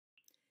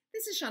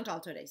This is Chantal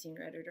Today,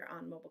 Senior Editor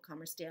on Mobile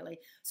Commerce Daily.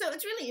 So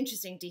it's really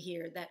interesting to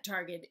hear that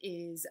Target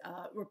is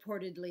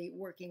reportedly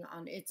working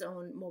on its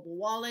own mobile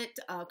wallet,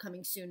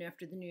 coming soon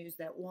after the news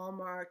that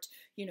Walmart,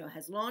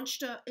 has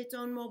launched its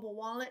own mobile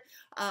wallet.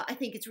 I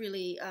think it's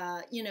really,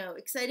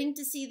 exciting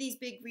to see these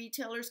big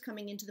retailers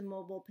coming into the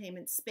mobile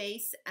payment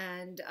space,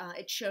 and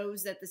it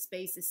shows that the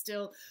space is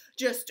still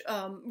just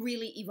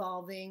really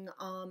evolving,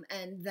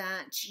 and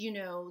that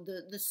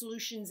the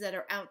solutions that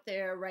are out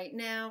there right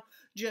now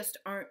just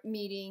aren't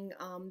meeting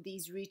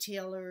these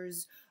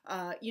retailers,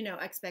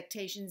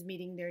 expectations,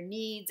 meeting their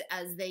needs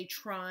as they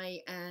try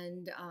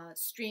and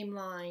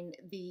streamline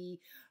the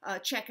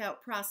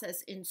checkout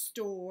process in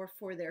store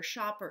for their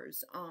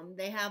shoppers.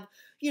 They have,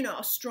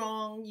 a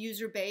strong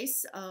user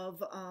base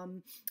of,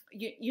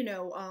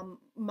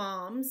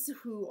 moms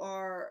who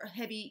are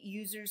heavy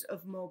users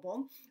of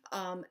mobile,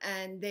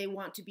 and they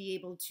want to be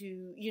able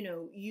to,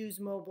 use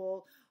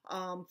mobile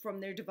from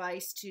their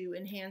device to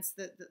enhance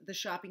the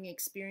shopping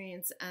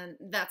experience. And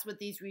that's what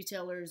these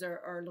retailers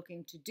are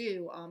looking to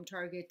do.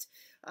 Target,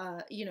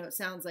 it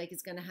sounds like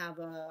it's going to have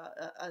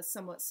a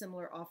somewhat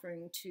similar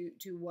offering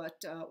to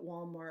what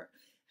Walmart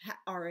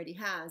already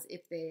has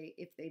if they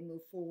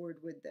move forward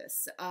with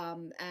this.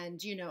 And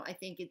I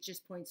think it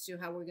just points to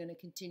how we're going to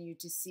continue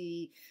to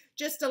see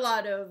just a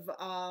lot of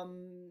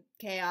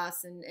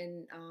chaos and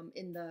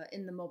in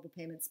the mobile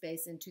payment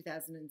space in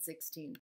 2016.